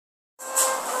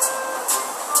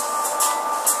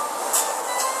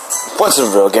What's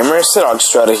up, real gamers?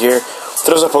 Strata here.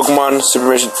 Today's our Pokemon Super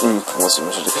Mission,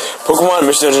 Pokemon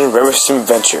Mission Dungeon Rare Mission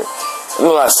Adventure. In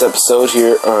the last episode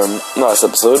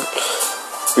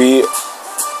we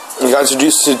got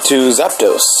introduced to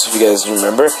Zapdos, if you guys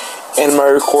remember, and my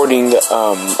recording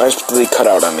unexpectedly cut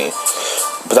out on me.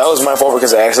 But that was my fault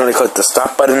because I accidentally clicked the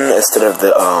stop button instead of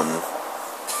the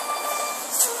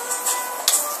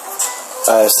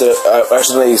I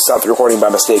accidentally stopped the recording by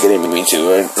mistake. I didn't mean to.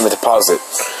 I meant to pause it.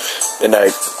 And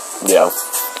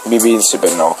me being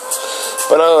stupid and all.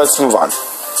 But let's move on.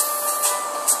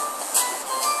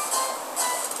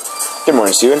 Good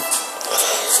morning, Steven.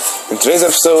 In today's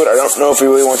episode, I don't know if we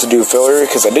really want to do filler,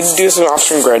 because I did do some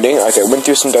off-stream grinding. Like, I went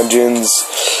through some dungeons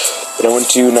that I went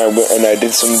to, and I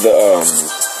did some of the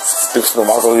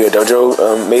Mako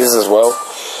Dojo mazes as well.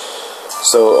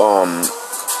 So,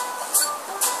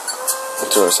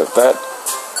 to accept that.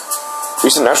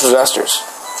 Recent natural disasters.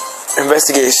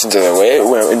 Investigations underway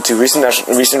went into recent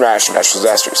natural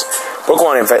disasters.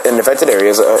 Pokemon in affected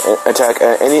areas attack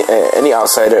any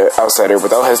outsider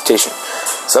without hesitation.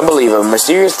 Some believe a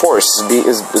mysterious force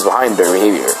is behind their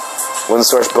behavior. One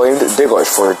source blamed Diglett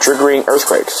for triggering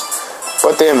earthquakes,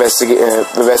 but the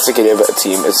investigative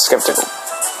team is skeptical.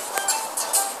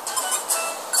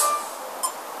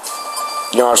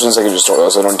 You know, options I can just store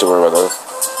those. I don't need to worry about those.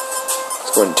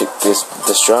 Let's go and take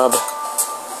this job.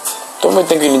 Don't really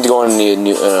think we need to go on the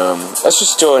new. Let's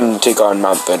just go and take on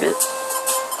Mount Thunder.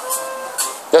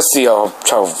 Let's see how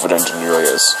powerful the dungeon really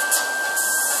is.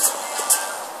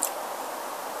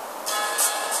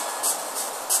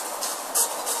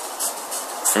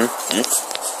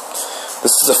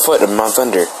 This is the foot of Mount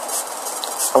Thunder.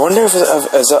 I wonder if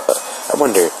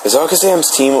is Alakazam's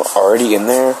team already in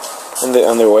there, on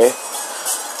their way?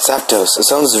 Zapdos. It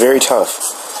sounds very tough.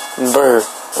 Brr,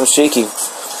 I'm shaking.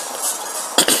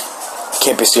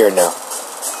 Can't be scared now.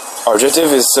 Our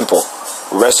objective is simple: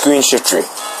 rescuing Shiftry.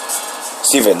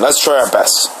 Steven, let's try our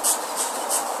best.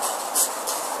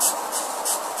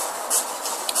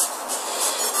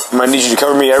 I might need you to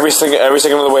cover me every second of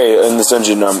the way in this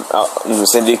dungeon,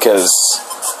 Cindy, because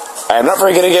I am not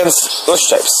very good against those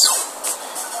types.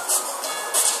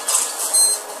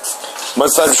 Mud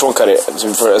slide just won't cut it. That's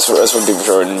one thing for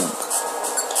sure.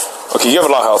 Okay, you have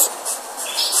a lot of health.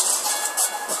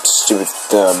 Stupid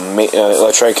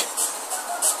electric.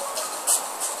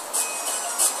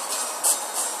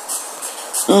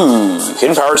 Ooh,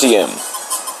 hidden power TM.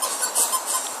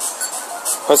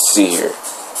 Let's see here.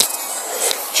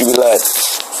 Should we let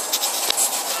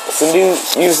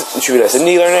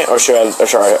Cindy learn it, or should I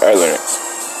learn it?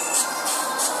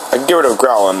 I can get rid of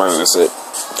Growl on my moveset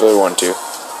if I really want to.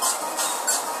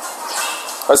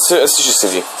 Let's just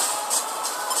Cindy.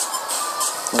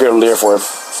 Get a Leer for him.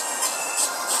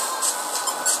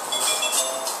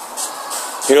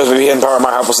 He knows maybe hidden power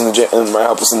might help us in the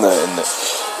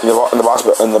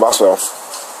boss battle.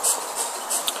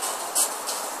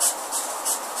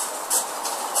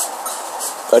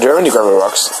 Do I have any gravel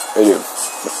rocks? I do.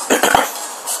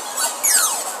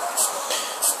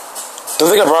 Don't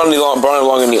think I brought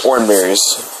along any orange berries,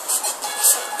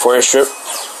 forest strip,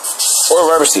 or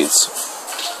rubber seeds.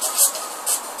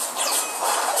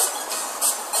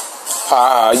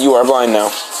 You are blind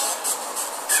now.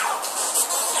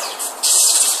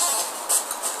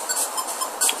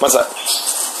 What's that?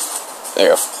 There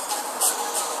you go.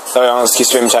 Let's keep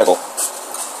spamming tackle.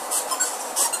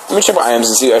 Let me check my items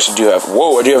and see what I actually do have.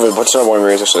 Whoa, I do have a bunch of warm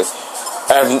berries actually.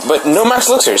 But no max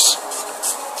elixirs.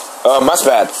 That's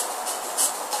bad.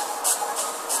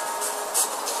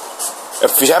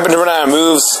 If you happen to run out of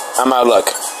moves, I'm out of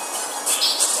luck.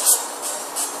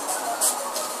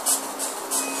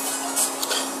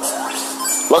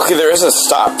 Luckily, there is a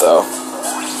stop, though.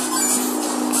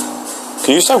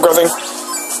 Can you stop growing?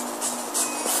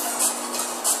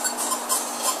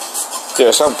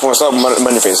 Yeah, stop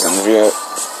money facing. There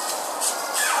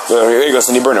you go,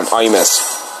 Cindy, burn him. Oh, you missed.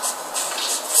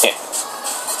 Yeah.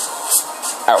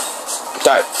 Ow.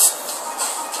 Die.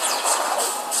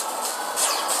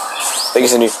 Thank you,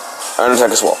 Cindy. I'm gonna attack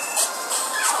this wall.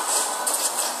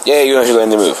 Yeah, you actually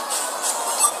land the move.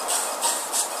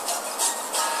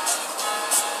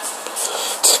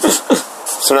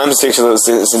 Sometimes it takes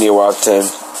Cindy a while to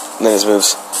land his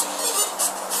moves.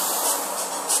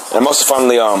 And I'm also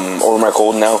finally over my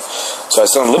cold now, so I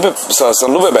sound a little bit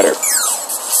better.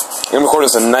 I'm gonna record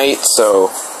this at night, so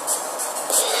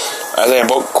as I am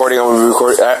both recording, I'm gonna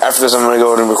record after this. I'm gonna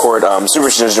go and record Super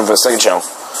Dungeon for the second channel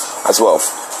as well.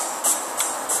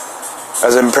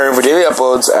 As I'm preparing for daily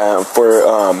uploads for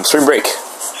spring break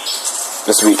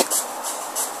this week.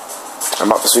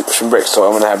 I'm out this week for spring break, so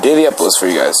I'm gonna have daily uploads for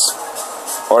you guys.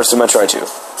 Or so I'm gonna try to.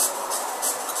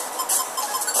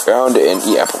 found and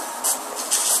eat apple.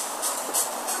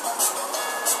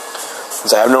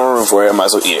 Since I have no room for it, I might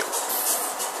as well eat it.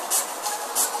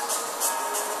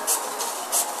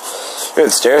 Here are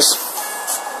the stairs.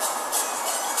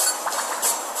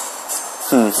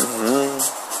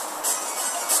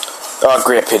 Oh,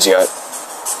 great, Pidgeot.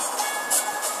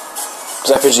 Is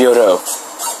that Pidgeotto?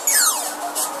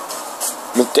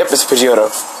 Yep, it's Pidgeotto.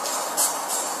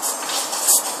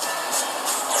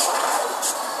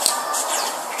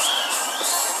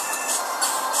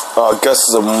 Oh, Gus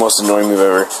is the most annoying move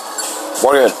ever.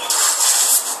 One good.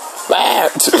 I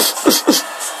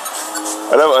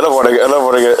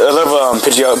love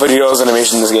Pidgeotto's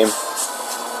animation in this game.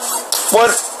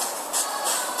 What?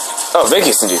 Oh, thank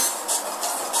you, Cindy.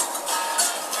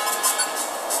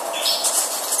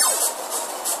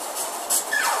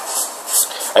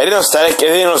 I didn't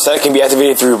know static can be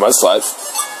activated through Mudslide.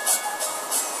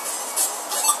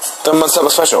 The Mudslide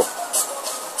was special.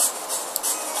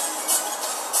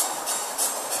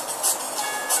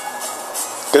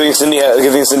 Good thing Cindy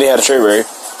had a Cherryberry.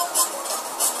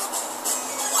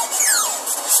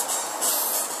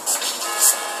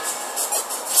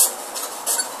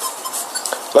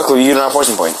 Luckily, you don't have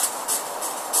Poison Point.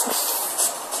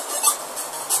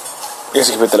 I guess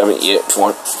you can pick that up and eat it if you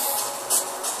want.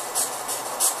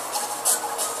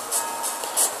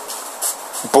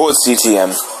 Bullet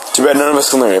CTM. Too bad none of us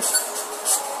can learn it.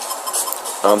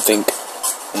 I don't think.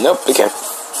 Nope, they can't.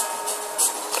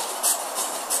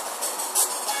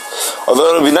 Although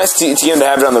it'll be nice TM to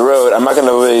have it on the road, I'm not going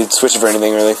to really switch it for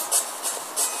anything, really.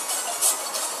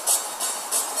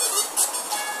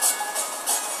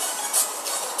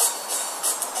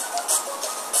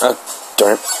 Oh,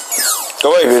 darn it.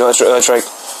 Go away, dude. Let's try. Of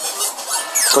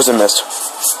course I missed.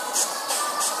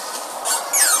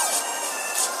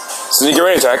 Cindy, get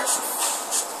ready to attack.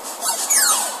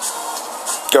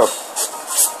 Go.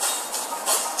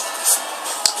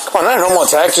 Come on, not a normal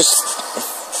attack, just...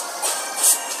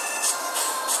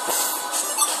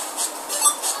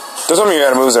 Don't tell me you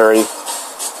had moves already.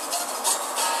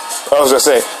 I was gonna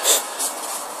say.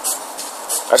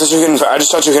 I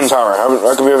just taught you hidden power.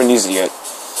 How come we haven't used it yet?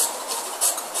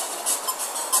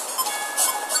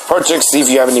 Hard check, see if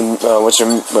you have any, what's your,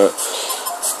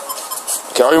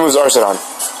 okay, all your moves are set on.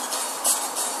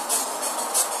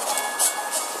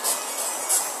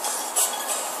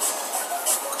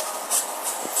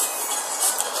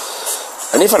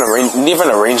 I need to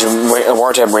find a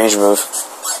water type range move.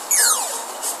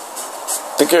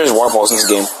 I think there's water pulse in this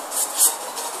game.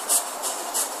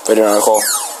 If I do not recall.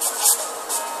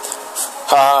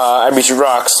 Ha! I beat you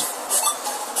rocks.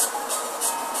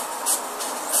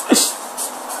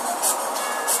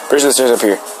 Where's the stairs up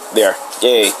here? They are.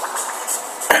 Yay.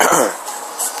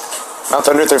 Mount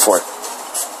Thunder 34.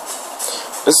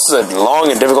 This is a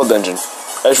long and difficult dungeon.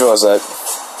 I just realized that.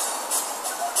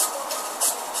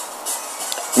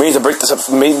 We need to break this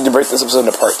episode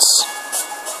into parts.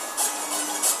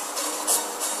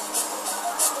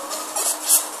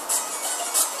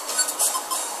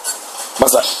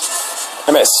 What's that?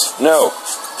 I miss. No.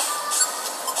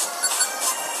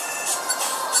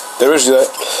 There is that.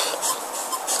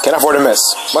 Can't afford to miss.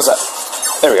 What's that?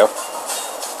 There we go.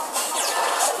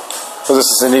 Was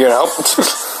this Cindy gonna help?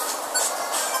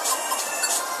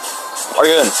 Are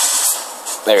you in?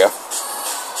 There you go.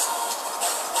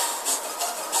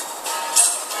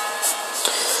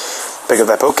 Pick up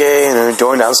that Poke and then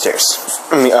going downstairs.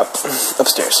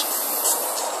 Upstairs.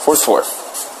 Fourth floor.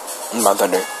 Mount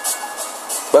Thunder.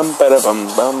 Bum ba da bum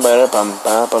bum ba da bum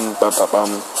ba bum ba ba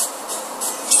bum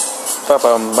ba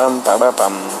bum bum ba ba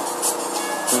bum.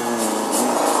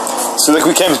 So like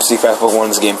we can see fast Pokemon in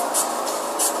this game.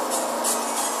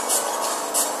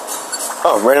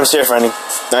 Oh, random stair finding.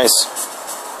 Nice.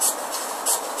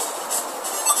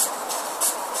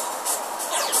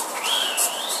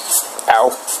 Ow.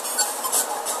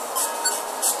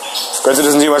 Because it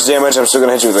doesn't do much damage, I'm still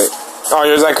gonna hit you with it. Oh,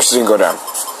 your Zycrus didn't go down.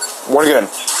 One again.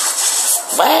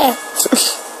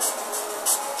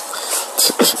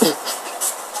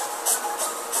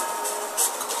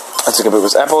 I took a bit of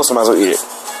this apple, so I might as well eat it.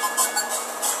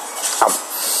 Ow.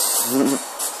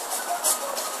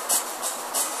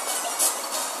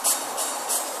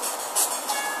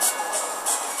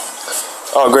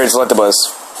 Oh, great, select the buzz.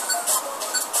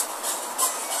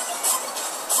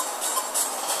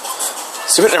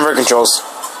 Stupid invert controls.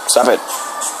 Stop it.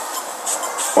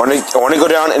 I want to go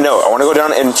down and I want to go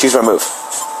down and choose my move.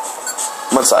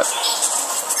 One side.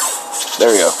 There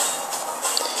we go.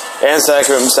 And static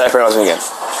paralyzing again.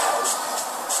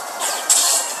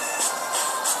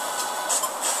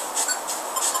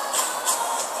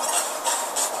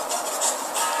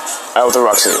 Out with the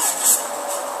rock suit.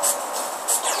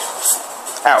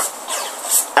 Ow.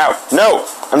 Ow. No!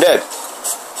 I'm dead.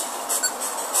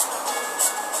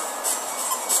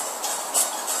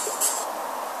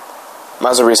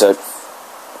 Might as well reset.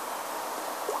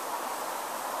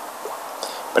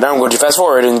 But now I'm going to fast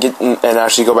forward and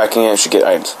actually go back and actually get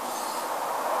items.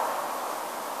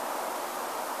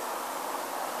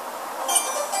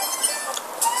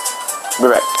 Be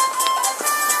back.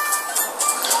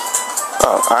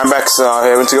 Oh, I'm back, so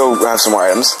I went to go have some more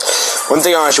items. One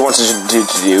thing I actually wanted to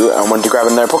do, I wanted to grab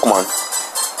another Pokemon.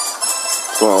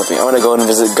 Come on with me. I want to go and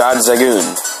visit God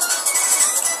Zagoon.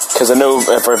 Because I know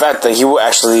for a fact that he will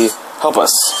actually help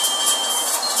us.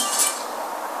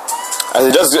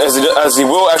 As he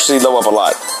will actually level up a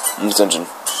lot in this dungeon.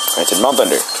 Right, to Mount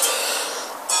Thunder.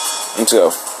 Let's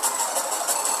go.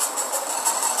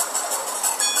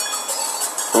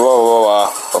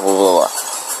 Whoa.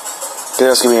 Good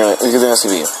else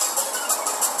can be.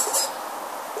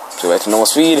 So back to normal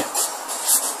speed.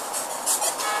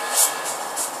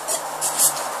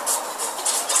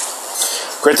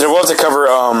 Granted, I will have to cover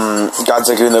God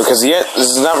Zagoon though, because this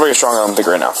is not very strong, I don't think,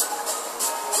 right now.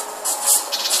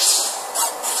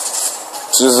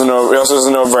 So he also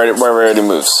doesn't know variety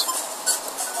moves.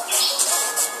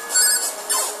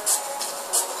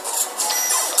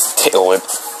 Tail whip.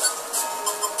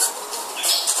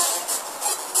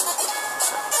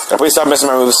 Now please stop missing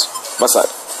my moves. What's that?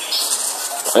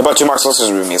 I bought 2 Marks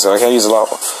Listers with me, so I can't use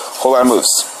whole lot of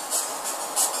moves.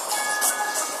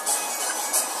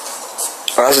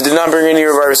 I also did not bring any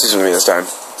viruses with me this time.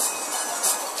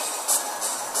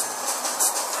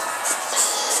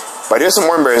 But I do have some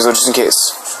worm berries though, just in case.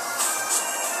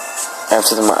 I have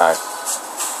something in my eye.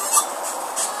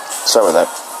 Start with that.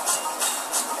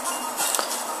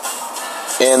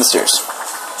 And the stairs.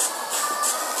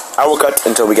 I will cut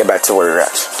until we get back to where we're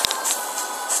at.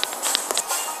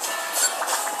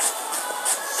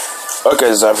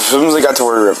 Okay, so I presumably got to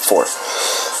where we were before.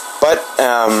 But,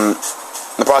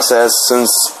 the process, since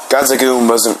God Zagoon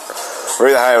wasn't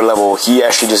really high level, he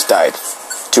actually just died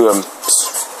to a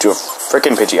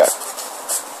freaking Pidgeot.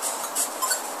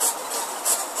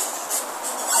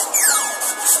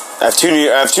 I have two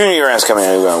new rounds coming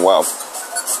in. Going, wow.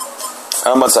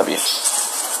 What's up, you?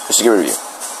 I should get rid of you.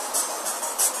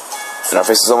 And I'll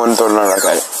face someone and throw another rock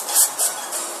at it.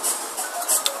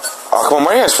 Oh, come on,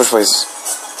 why do you guys switch places?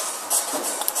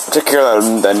 I'll take care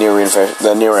of that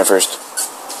near one first.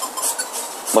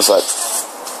 What's that?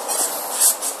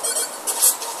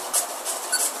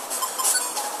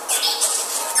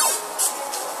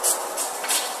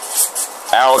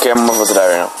 Ow, okay, I'm about to die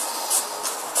right now.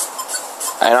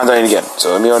 I'm not dying again,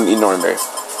 so let me go and eat an orange berry.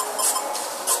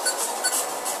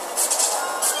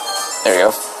 There you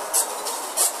go.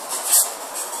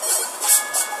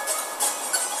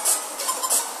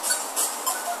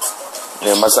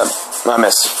 Yeah, what's that? I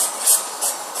miss.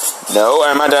 No,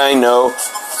 am I dying? No.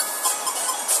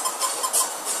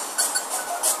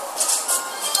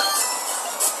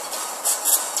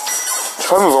 Should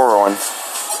probably move over one.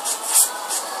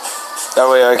 That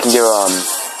way I can give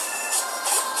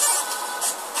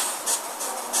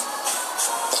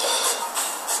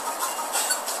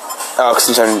Alex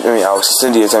and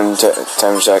Cindy time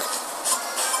to check.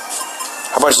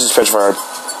 How much is this pitch for?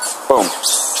 Boom.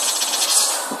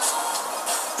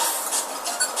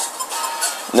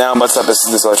 Now, what's up?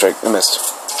 This electric. I missed.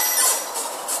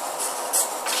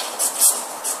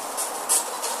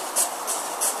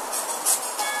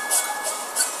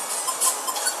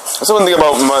 That's the one thing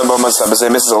about what's up is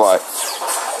it misses a lot.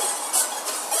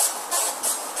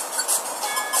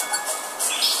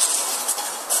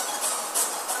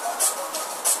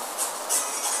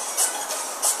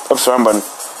 Oops, wrong button.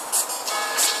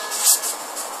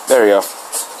 There we go.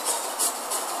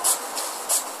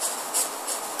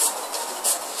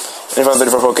 And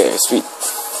 34 Poke, sweet.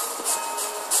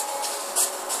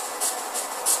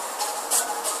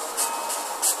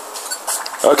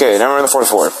 Okay, now we're on the 4th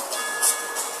floor.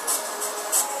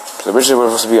 So originally we're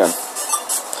supposed to be on.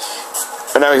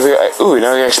 But now we can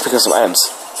actually pick up some items.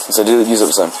 Since I did use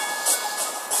up some.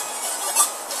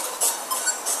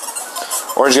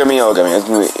 Orange gummy, yellow gummy.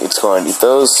 Let's go ahead and eat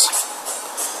those.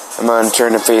 I'm going to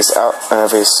turn and face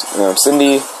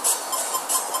Cindy.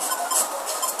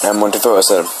 And I'm going to throw us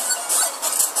at him.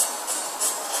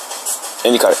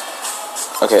 And you caught it.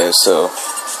 Okay, so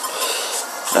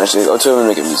actually go to him and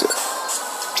make him use it.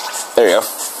 There you go.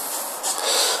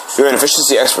 You're an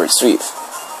efficiency expert, sweet.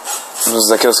 This is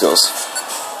the kill skills.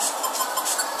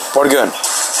 What a gun.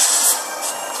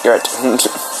 You're right.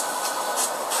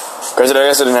 Granted, I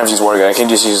guess I didn't have to use water gun. I can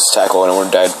just use tackle and I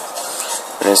wouldn't have died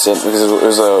in an instant because it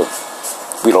was a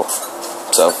Weedle.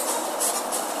 So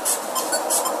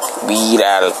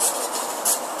Viral.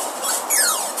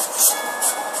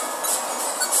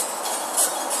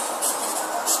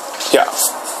 Yeah.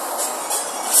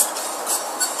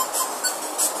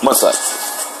 What's that?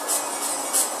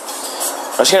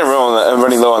 I just can't roll on that. I'm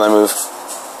running low on that move.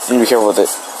 You need to be careful with it.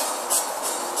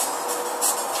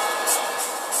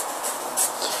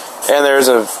 And there's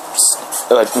a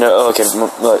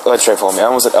electric strike for me. I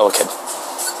almost said Elekid.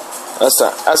 That's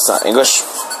not English.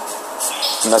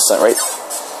 And that's not right.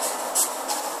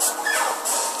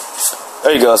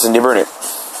 There you go, Listen, you burn it.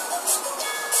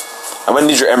 I'm gonna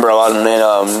need your Ember a lot in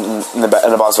the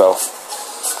boss battle.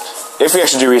 If we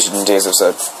actually do reach it in today's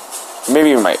episode.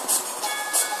 Maybe we might.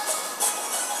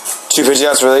 2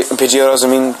 Pidgeots, really? Pidgeotos, I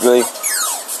mean, really?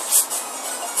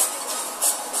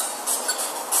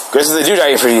 Granted, they do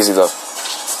die pretty easy, though.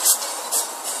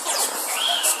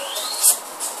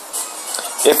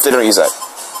 If they don't use that.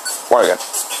 Water gun.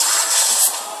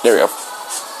 There we go.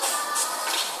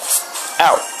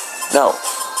 Ow! No.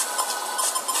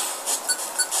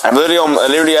 I'm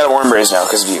literally out of worm berries now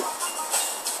because of you.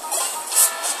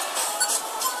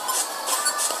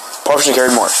 Probably should have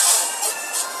carried more.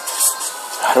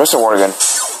 I missed a water gun.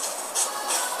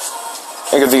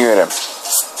 I good thing you hit him.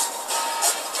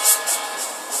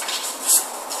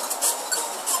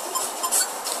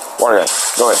 Water gun.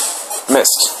 Go ahead.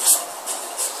 Missed.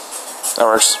 That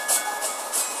works.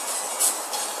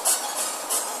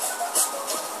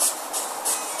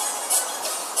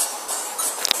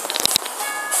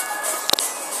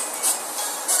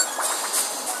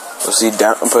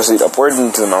 Proceed upward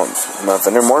into the Mount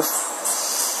Thundermore.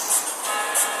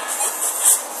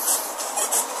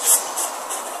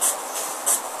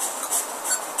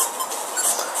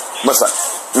 What's that?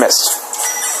 Missed.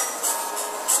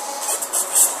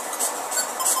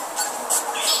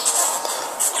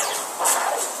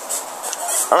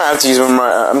 I'm gonna have to use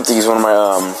one of my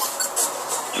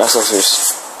Max Elixirs.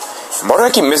 Why do I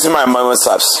keep missing my mud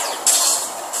slaps?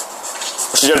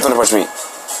 She tried to Thunder Punch me.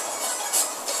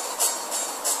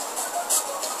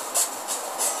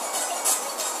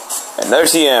 Another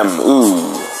TM.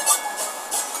 Ooh.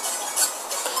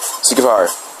 Secret Power.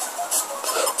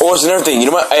 Oh, it's another thing. You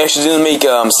know what? I actually didn't make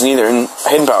neither in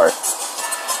Hidden Power.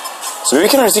 So maybe we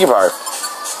can learn Secret Power.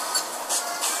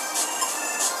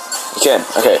 You can.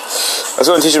 Okay. Let's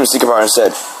go and teach him Secret Power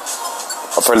instead.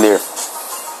 Up for Leer.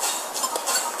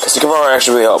 Because Secret Power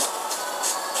actually really help.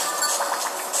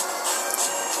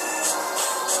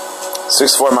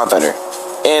 6-4 Mount Thunder.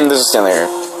 And there's a Stanley here.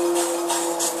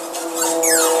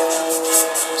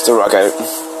 Still rock at it.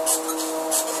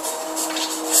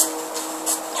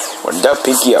 What up,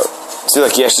 Pinky out. See,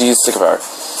 like he actually used Secret Power.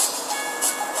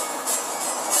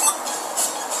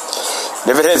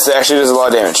 And if it hits, it actually does a lot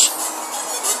of damage.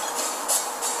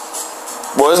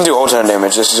 Well, it doesn't do a whole ton of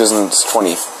damage, it just doesn't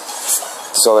 20.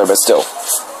 It's all there, but still.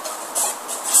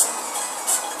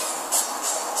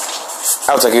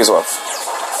 I'll take you as well.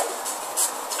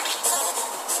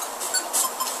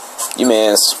 You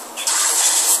missed.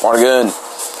 Water gun.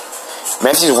 I'm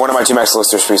going to use one of my 2 Max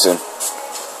Elixirs pretty soon.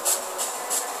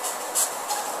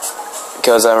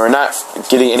 Because we're not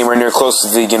getting anywhere near close to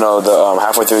the,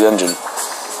 halfway through the dungeon.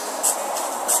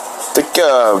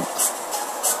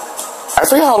 I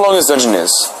forget how long this dungeon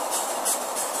is.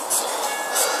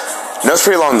 No, it's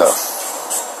pretty long though.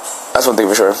 That's one thing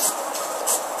for sure.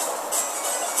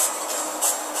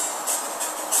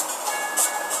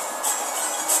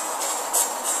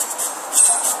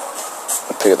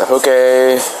 Pick up the Hoke.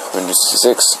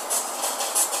 166.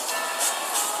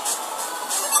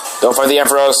 Don't fight the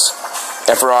Ampharos.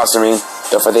 Ampharos, I mean.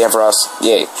 Don't fight the Ampharos.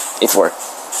 Yay. 8-4.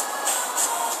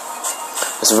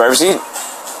 A Survivor Seed?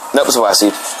 Nope, it's a Blast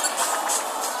Seed.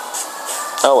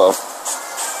 Oh well.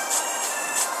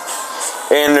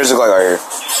 And there's a Gligar here.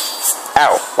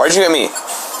 Ow. Why'd you hit me?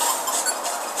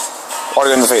 Water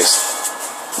gun in the face.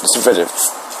 It's effective.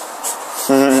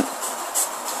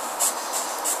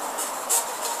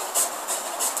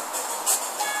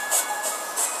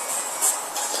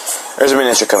 There's a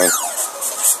miniature coming.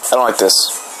 I don't like this.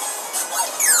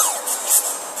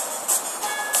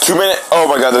 2 minute. Oh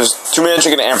my god, there's 2 minute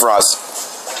chicken Ampharos.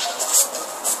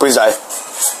 Please die.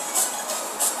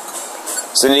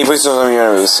 Sydney, please don't tell me you're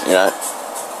gonna lose. You're not.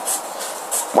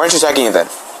 Why aren't you attacking it then?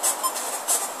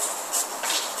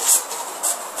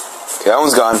 Okay, that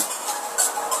one's gone.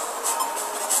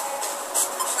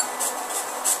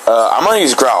 I'm gonna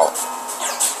use Growl.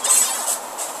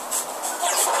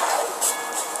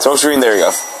 Smoke screen, there you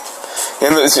go.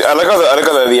 And I like how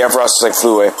the Ampharos just like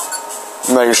flew away.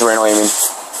 Like you're ran away, I mean.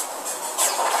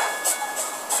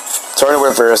 It's already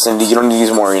worth first, and you don't need to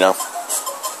use more, you know.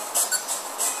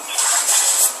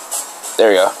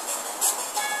 There you go.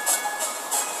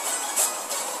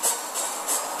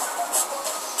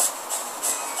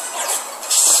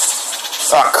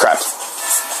 Oh, crap.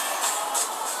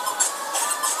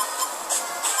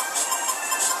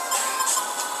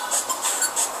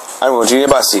 I'm going to need a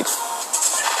bus seat.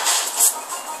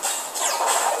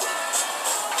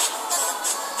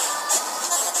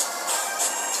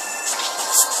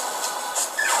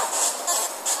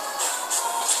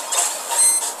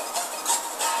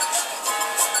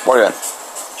 We're done.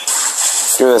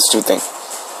 Do this stupid thing.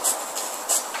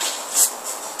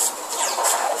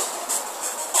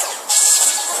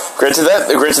 Granted,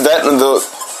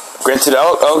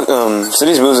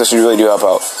 City's moves actually really do help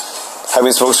out.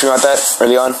 Having smoke screen like that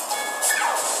early on,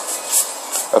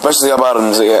 especially help out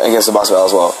against the boss battle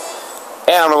as well.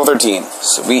 And I'm level 13.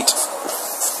 Sweet.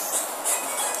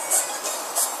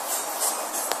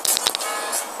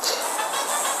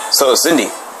 So Cindy,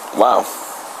 wow.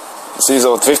 Cindy's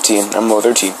level 15. I'm level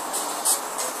 13.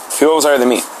 Few levels higher than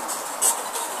me.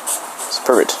 It's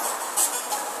perfect.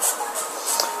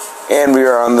 And we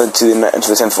are on to the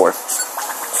 10th floor.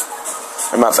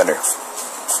 I'm Mount Thunder.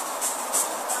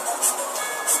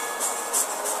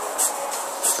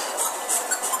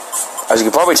 As you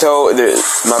can probably tell,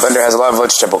 Mount Thunder has a lot of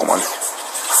electric type Pokemon.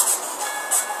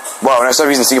 Wow, when I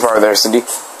started using Secret Power there, Cindy,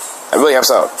 that really helps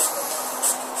out.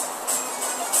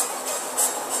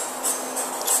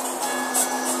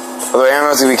 Although I am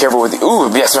going to be careful with the. Ooh,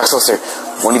 yes, Max Luster.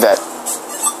 Won't need that.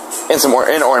 And some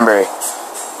Oranberry.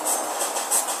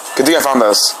 Good thing I found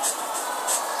those.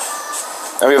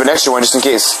 Now we have an extra one just in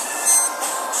case.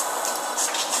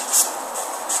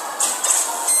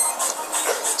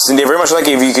 Cindy, very much like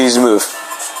it if you could use a move.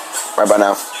 Right about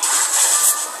now.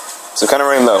 So kind of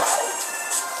running low.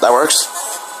 That works.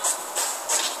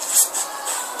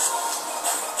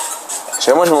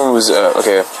 Actually, how much more moves?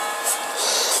 Okay.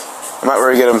 I'm not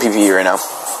very good on PvE right now.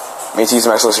 I need to use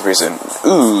Max Luster pretty soon.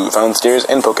 Ooh, found stairs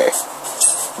and Poke.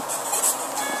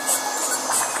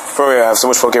 Probably have so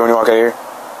much Poke when you walk out of here.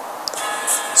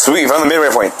 Sweet, found the midway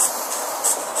point.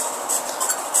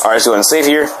 Alright, so I'm safe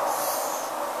here.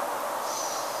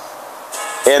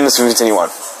 And let's continue on.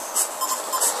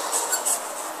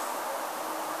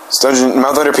 Dungeon,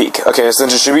 Mount Thunder Peak. Okay, this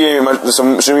dungeon should be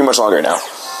much longer now.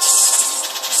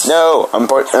 No,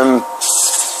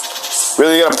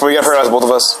 really we gotta paralyze both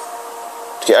of us.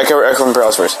 Okay, I come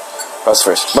paralyze first. Paralyze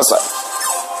first. Butt slap.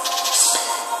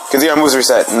 Because the moves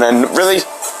reset, and then really.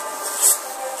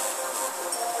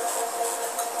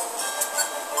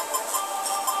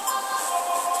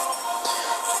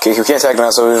 Okay, we can't attack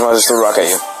now, so we just want to just throw a rock at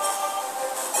you.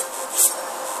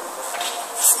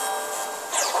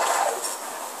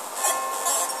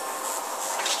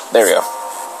 There we go.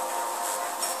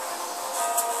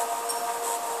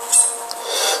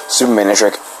 Superman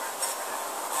trick.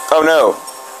 Oh no!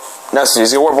 Now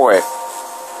he's gonna warp away.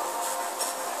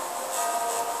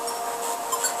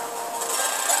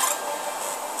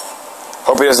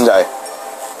 Hope he doesn't die.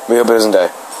 We hope he doesn't die.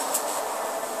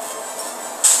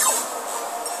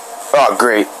 Oh,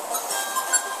 great.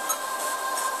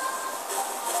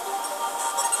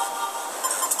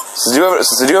 Since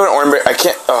I do have an Oranberry, I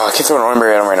can't throw an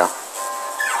Oranberry at him right now.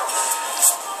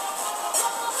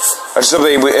 I just hope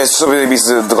they beats the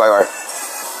Gligar.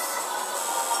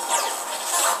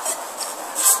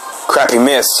 Crap, he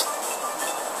missed.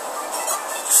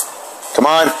 Come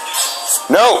on.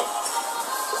 No!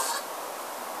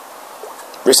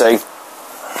 Resetting.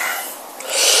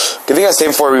 Good thing I stayed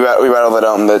before we battled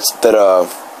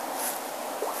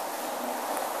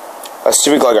a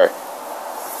stupid Gligar.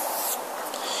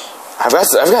 I've got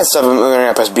stuff. I'm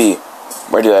gonna press B.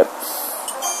 Where do that?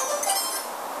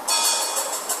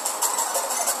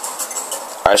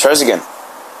 Alright, let's try this again.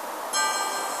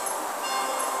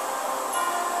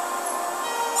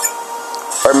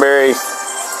 Oranberry.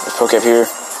 Let's poke up here.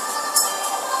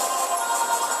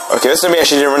 Okay, this time we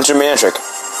actually didn't run through Mantric.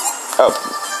 Oh,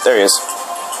 there he is.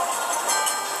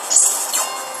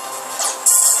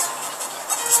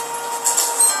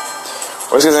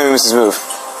 What's gonna miss his move?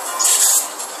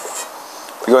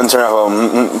 We go ahead and turn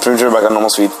off. Turn it back on normal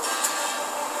speed.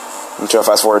 And turn off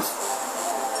fast forward.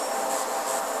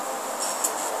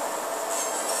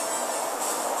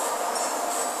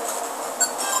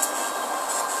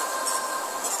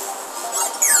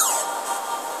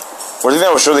 One thing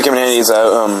that will surely come in handy is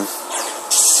ow.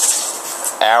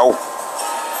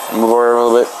 Move over a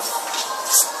little bit.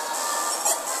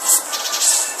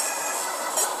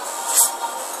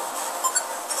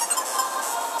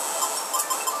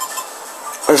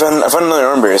 I found another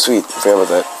Oranberry. Sweet. I forgot about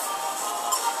that.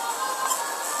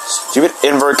 Stupid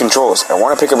invert controls. I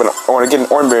want to pick up I want to get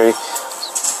an Oranberry.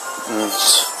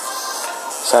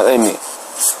 It's not letting me.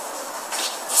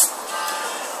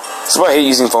 This is why I hate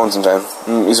using phones sometimes.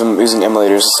 Using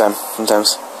emulators this time,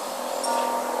 sometimes.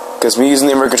 Because me using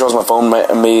the remote controls on my phone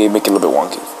may make it a little bit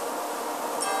wonky.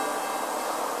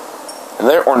 And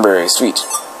they're oranberry, sweet.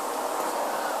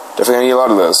 Definitely gonna need a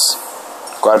lot of those.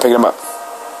 Go ahead and pick them up.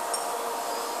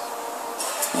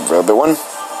 Real bit one.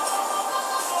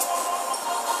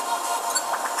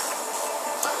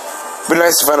 Would have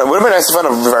been nice to find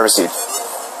a reviver seed.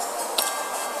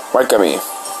 White gummy.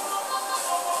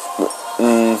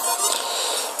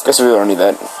 Guess we don't need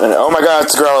that. And, oh my god,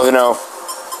 it's a Growlithe, you know.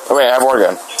 Oh wait, I have a water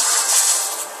gun.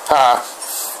 Haha.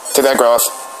 Take that, Growlithe.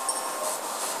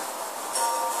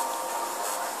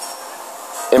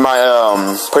 In my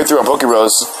playthrough on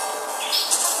Pokerose,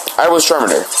 I was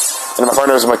Charmander, and my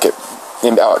partner was Mucket,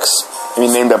 named Alex. I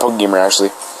mean, named Pokegamer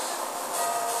actually,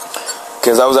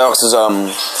 because that was Alex's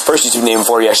first YouTube name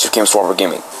before he actually became Swarper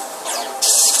Gaming.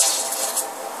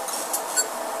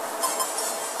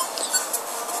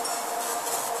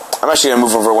 I'm actually gonna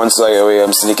move over once so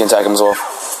Cindy can attack him as well.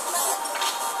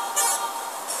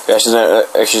 Yeah,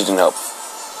 actually didn't help.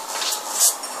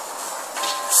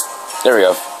 There we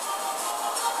go.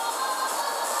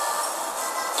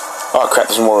 Oh crap,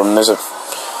 there's more room. I'm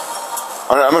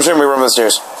gonna show you run up the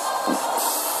stairs.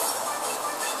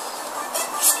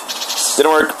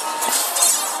 Didn't work.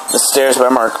 The stairs by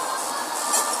Mark.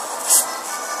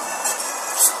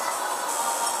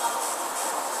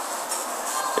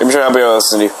 I'm sure I'll be able to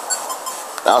listen to you.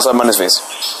 I also have mud in his face.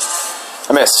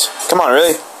 I missed. Come on,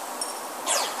 really?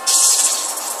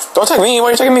 Don't attack me. What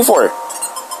are you attacking me for?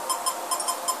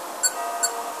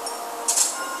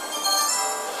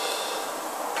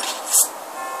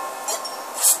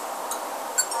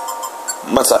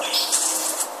 What's that?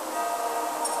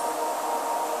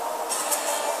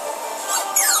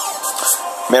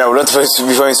 Man, I would love to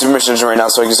be playing Super Mission right now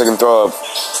so I can throw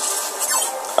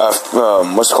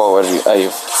what's it called? What are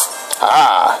you?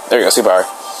 Ah, there you go, sleep power.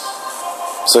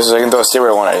 So I can throw a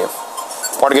stereo one at you.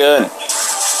 Water gun.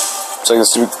 So I can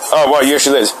oh wow, you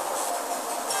actually lived.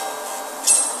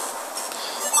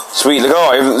 Sweet, look,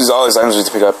 oh, all these items we need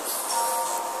to pick up.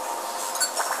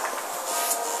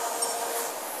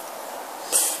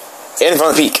 And from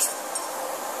the peak.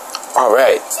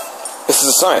 Alright. This is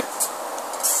a sign.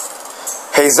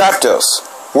 Hey Zapdos,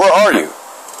 where are you?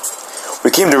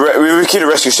 We came to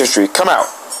rescue Shiftry. Come out.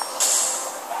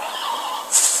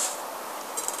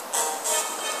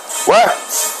 What?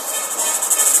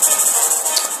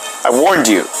 I warned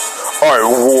you. I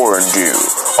warned you.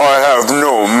 I have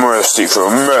no mercy for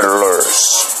meddlers.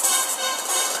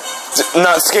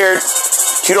 Not scared?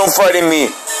 You don't frighten me.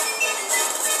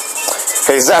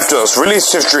 Hey Zapdos, release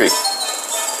Shiftry.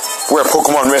 We're a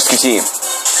Pokemon rescue team.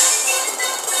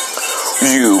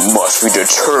 You must be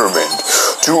determined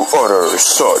to utter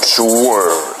such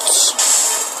words.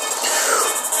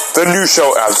 Then you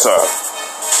shall answer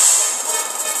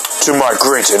to my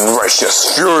great and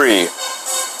righteous fury.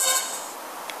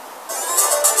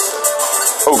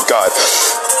 Oh god.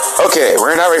 Okay,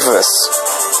 we're not ready for this.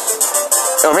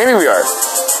 Oh, maybe we are.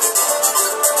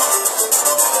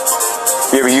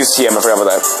 We have a used TM, I forgot about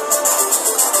that.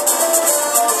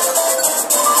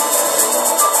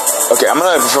 Okay, I'm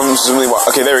gonna perform presumably.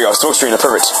 Okay, there we go. Smoke screen,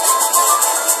 perfect.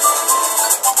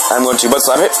 I'm going to butt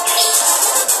slap it.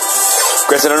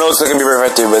 Granted, I know it's not gonna be very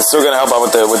effective, but it's still gonna help out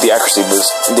with the accuracy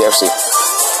boost. The accuracy.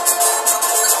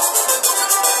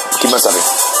 Keep butt slapping.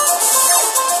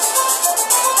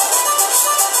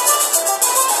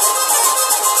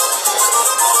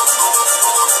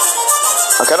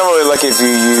 I kind of really like it if you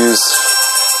use.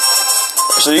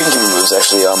 So you can keep your moves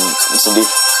actually, Cindy.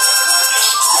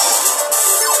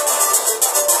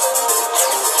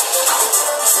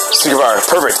 Speaker fire,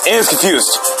 perfect, and it's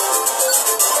confused.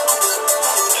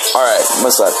 Alright,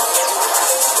 what's that?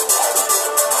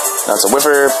 Now it's a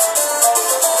whiffer.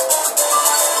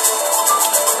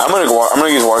 I'm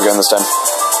gonna use water gun this time.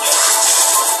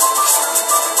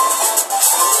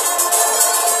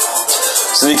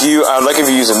 Sneaky, I'd like if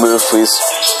you use a move, please.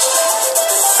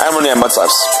 I'm running at mud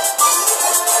slaps.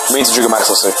 Main to trigger max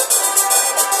cluster.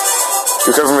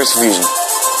 Recover from his confusion.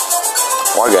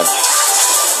 Water gun.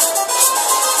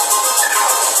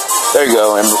 There you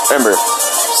go, Ember,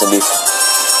 Cindy.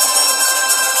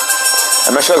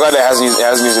 I'm actually glad it hasn't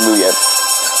used a move yet.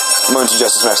 I'm going to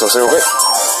Justice Max Cluster real quick.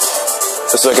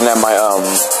 Just so I can have my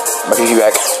PP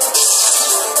back.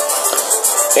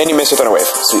 And you missed your Thunder Wave.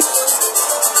 Sweet.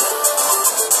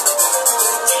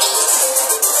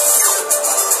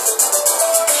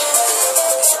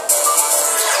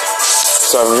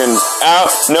 So I'm getting. Ow!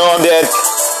 No, I'm dead.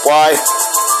 Why?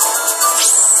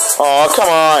 Oh, come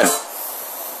on.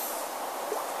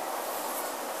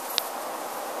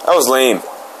 That was lame.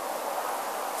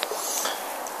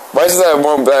 Why is it that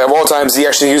of all times he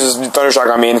actually uses Thunder Shock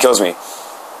on me and kills me?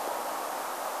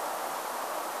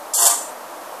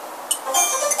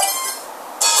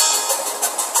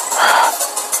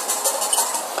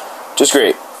 Just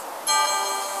great.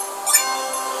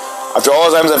 After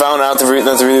all the times I found out to redo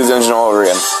the dungeon all over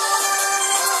again.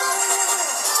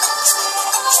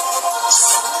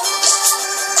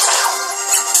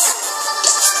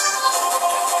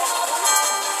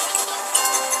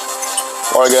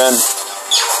 Or again.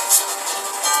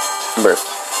 Remember.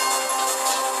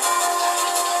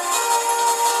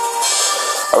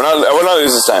 I will not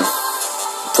lose this time.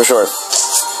 For sure.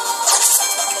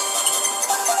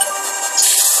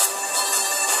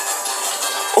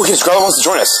 Okay, so Growlithe wants to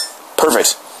join us.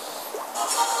 Perfect.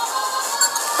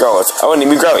 Growlithe. I wouldn't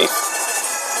even be Growlithe.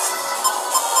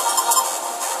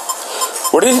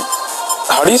 What did he...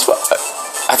 How do you spell...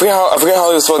 I forget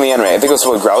how it was spelled in the anime. I think it was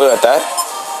spelled Growlithe at that.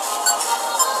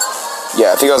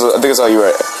 Yeah, I think that's how you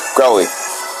were. Growlithe.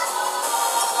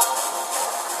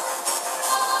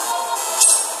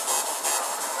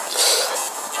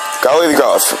 Growlithe the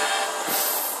Growlithe.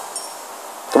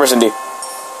 Come here, Cindy.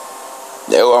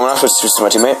 No, I'm not supposed to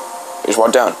switch to my teammate. I just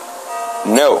walk down.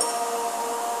 No.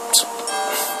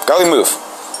 Growlithe, move.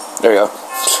 There we go.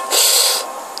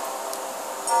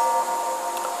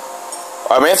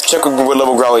 I may have to check what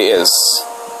level Growlithe is.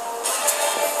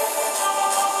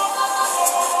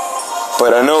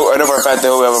 But I know for a fact that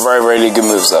he'll have a very good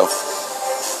moves though.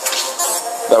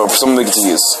 That will something get to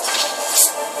use.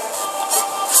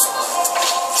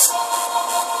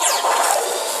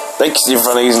 Thank you, Steve, for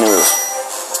finally using the move.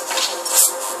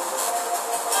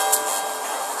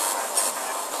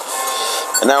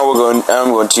 And now I'm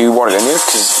going to water down here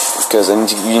because you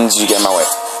need to get in my way.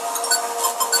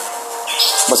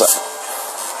 What's up?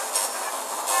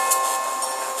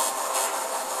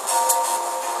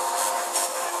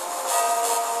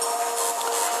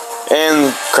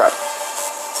 And crap.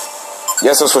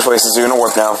 Yes, those switch places are gonna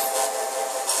work now.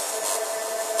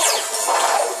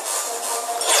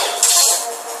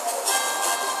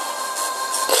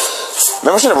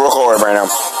 Maybe I should have roll call right now.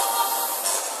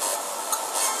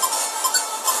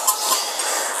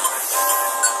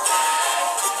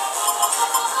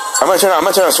 I'm gonna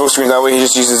turn on smoke screen, that way he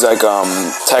just uses like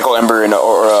tackle Ember and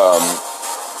or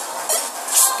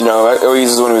you know, he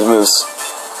uses one of his moves.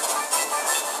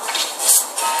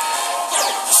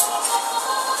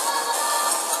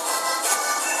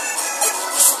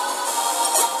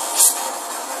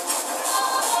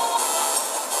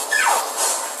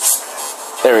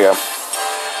 There we go.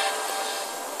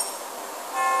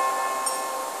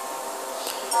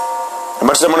 As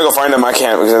much as I'm gonna go find them, I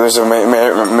can't because there's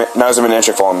now there's a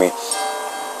Manectric following me.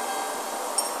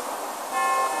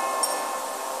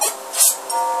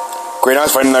 Great, now I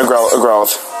was fighting another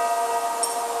Growlithe.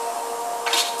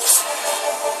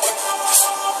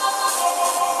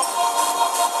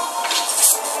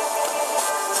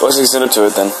 Let's extend up to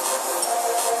it then.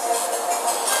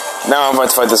 Now I'm about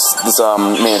to fight this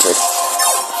Manectric.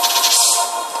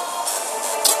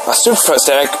 I super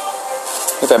static. I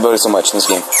hate that ability so much in this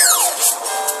game.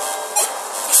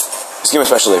 This game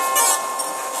especially.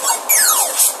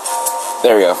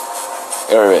 There we go.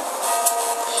 Get rid of it.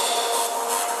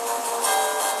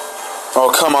 Oh,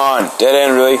 come on. Dead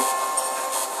end, really?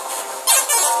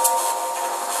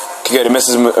 Okay, good. It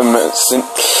misses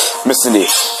Miss Cindy.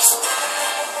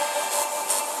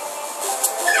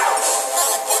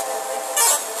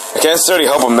 I can't necessarily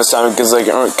help him this time because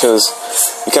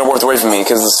he kind of walked away from me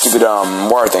because of the stupid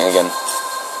wire thing again.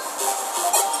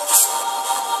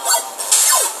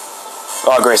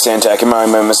 Oh, great stand attack. He might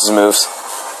miss his moves.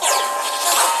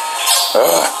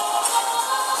 Ugh.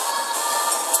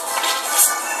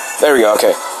 There we go,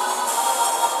 okay.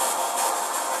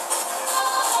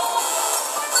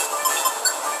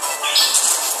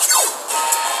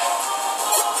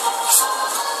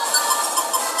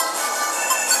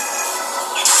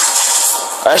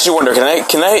 I actually wonder, can I...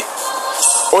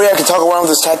 Oh yeah, I can talk around with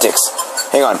his tactics.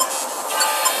 Hang on.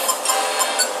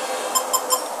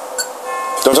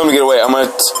 Don't tell me to get away. I'm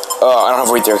gonna... I don't have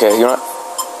to wait there, okay? You know what?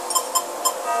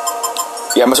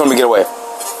 Yeah, I'm just want to get away.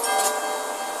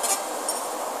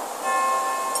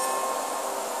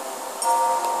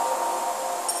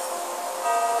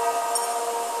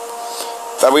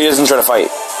 That way he doesn't try to fight.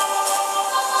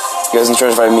 He doesn't try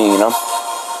to fight me, you know?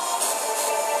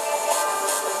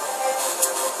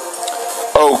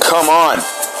 Oh, come on!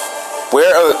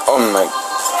 Where are the... Oh my...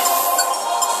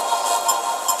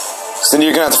 Cindy,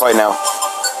 you're gonna have to fight now.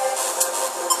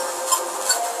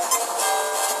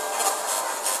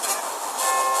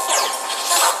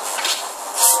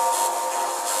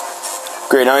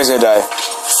 Great, now he's gonna die.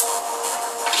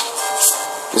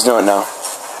 Just know it now.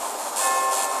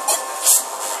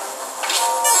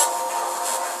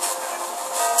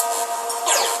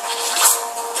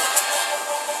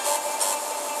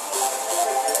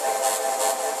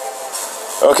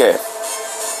 Okay.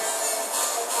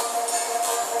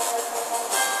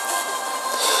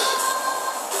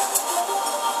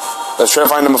 Let's try to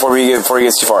find him before he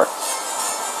gets too far.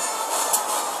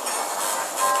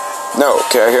 No,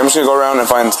 okay, I'm just gonna go around and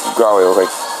find Growly real quick.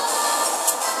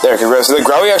 There, okay, so the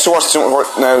Growly actually walks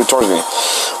now towards me.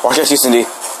 Walk at you, Cindy.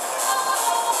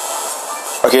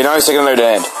 Okay, now he's taking another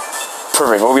dead end.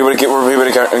 Perfect. We'll be able to get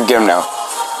him now.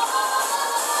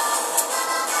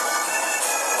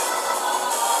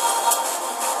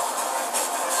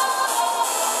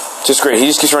 Just great. He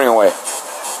just keeps running away.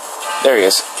 There he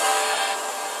is.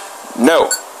 No.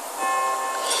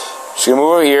 Just gonna move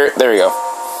over here. There we go.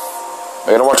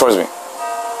 You're gonna walk towards me.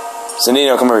 Cindy,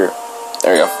 no, come over here.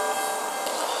 There we go.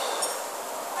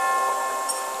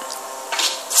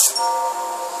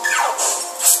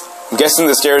 I'm guessing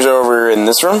the stairs are over in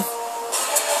this room.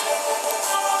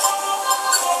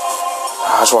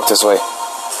 I'll just walk this way.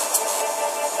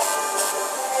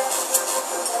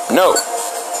 No.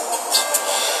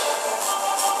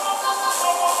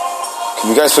 Can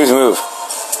you guys please move?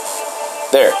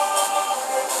 There.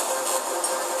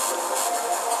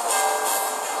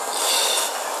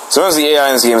 Sometimes the AI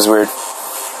in this game is weird.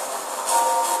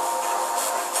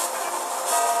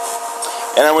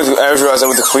 And I just realized I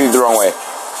went completely the wrong way.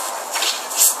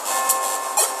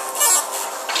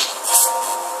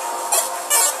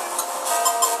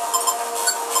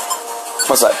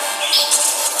 What's that?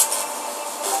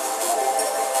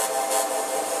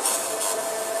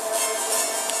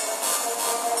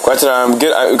 Granted, I'm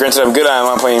good. I'm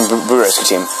not playing Blue Rescue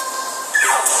Team.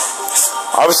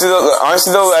 Honestly,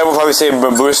 though, I will probably say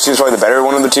Blue Rescue Team is probably the better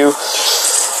one of the two,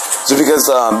 just because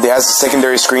it has a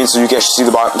secondary screen, so you can actually see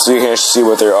the bottom, so you can actually see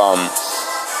what their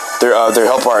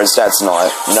health bar and stats and all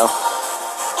that. You know?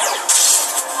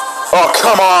 Oh,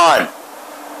 come on!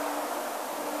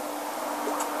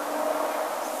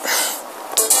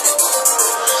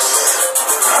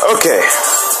 Okay.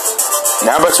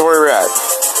 Now back to where we're at.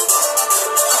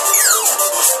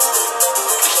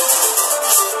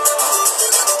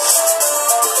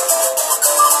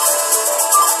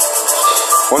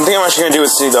 One thing I'm actually gonna do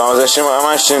with Steve though is I'm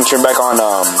actually gonna turn back on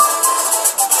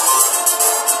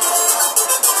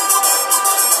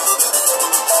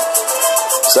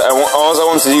so all I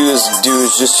want to do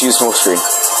is just use smoke screen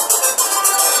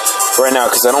right now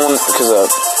because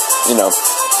you know,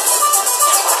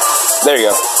 there you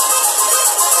go.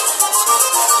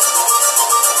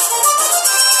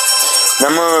 Now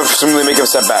I'm gonna presumably make him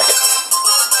step back.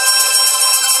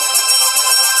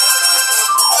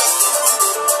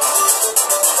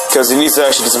 Because he needs to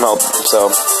actually get some help,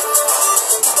 so.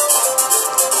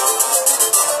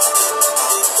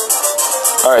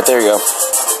 Alright, there you go.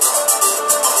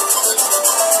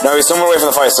 Now he's somewhere away from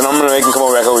the fight, so now I'm gonna make him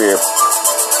come back over here.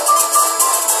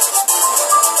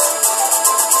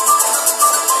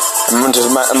 I'm gonna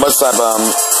just mud slap,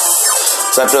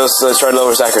 Zapdos, try to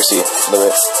lower his accuracy a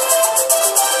little bit.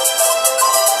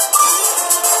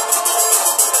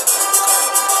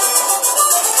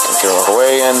 Okay, walk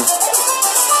away again.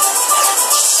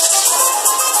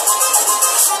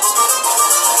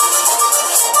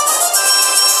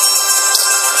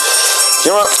 You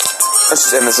know what? Let's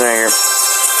just end this right here.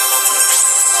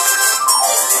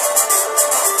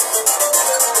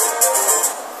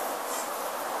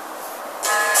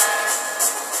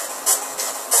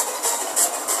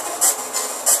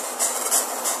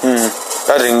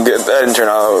 That didn't turn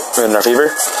out in our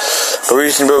favor. But we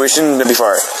shouldn't be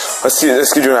far. Let's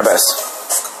keep doing our best.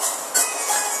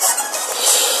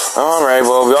 Alright,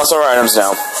 well we lost our items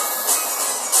now.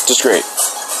 Just great.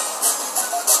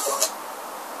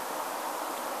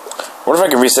 What if I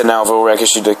can reset now if I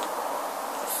actually like...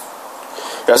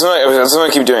 Yeah, that's what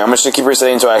I keep doing. I'm just gonna keep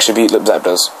resetting until I actually beat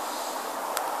Zapdos.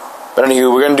 But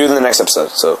anywho, we're gonna do it in the next episode.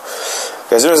 So,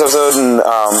 guys, do this episode and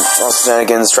also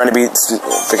shenanigans trying to beat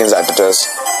freaking Zapdos.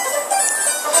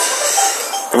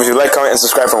 Remember to like, comment, and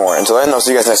subscribe for more. Until then, I'll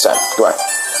see you guys next time. Goodbye.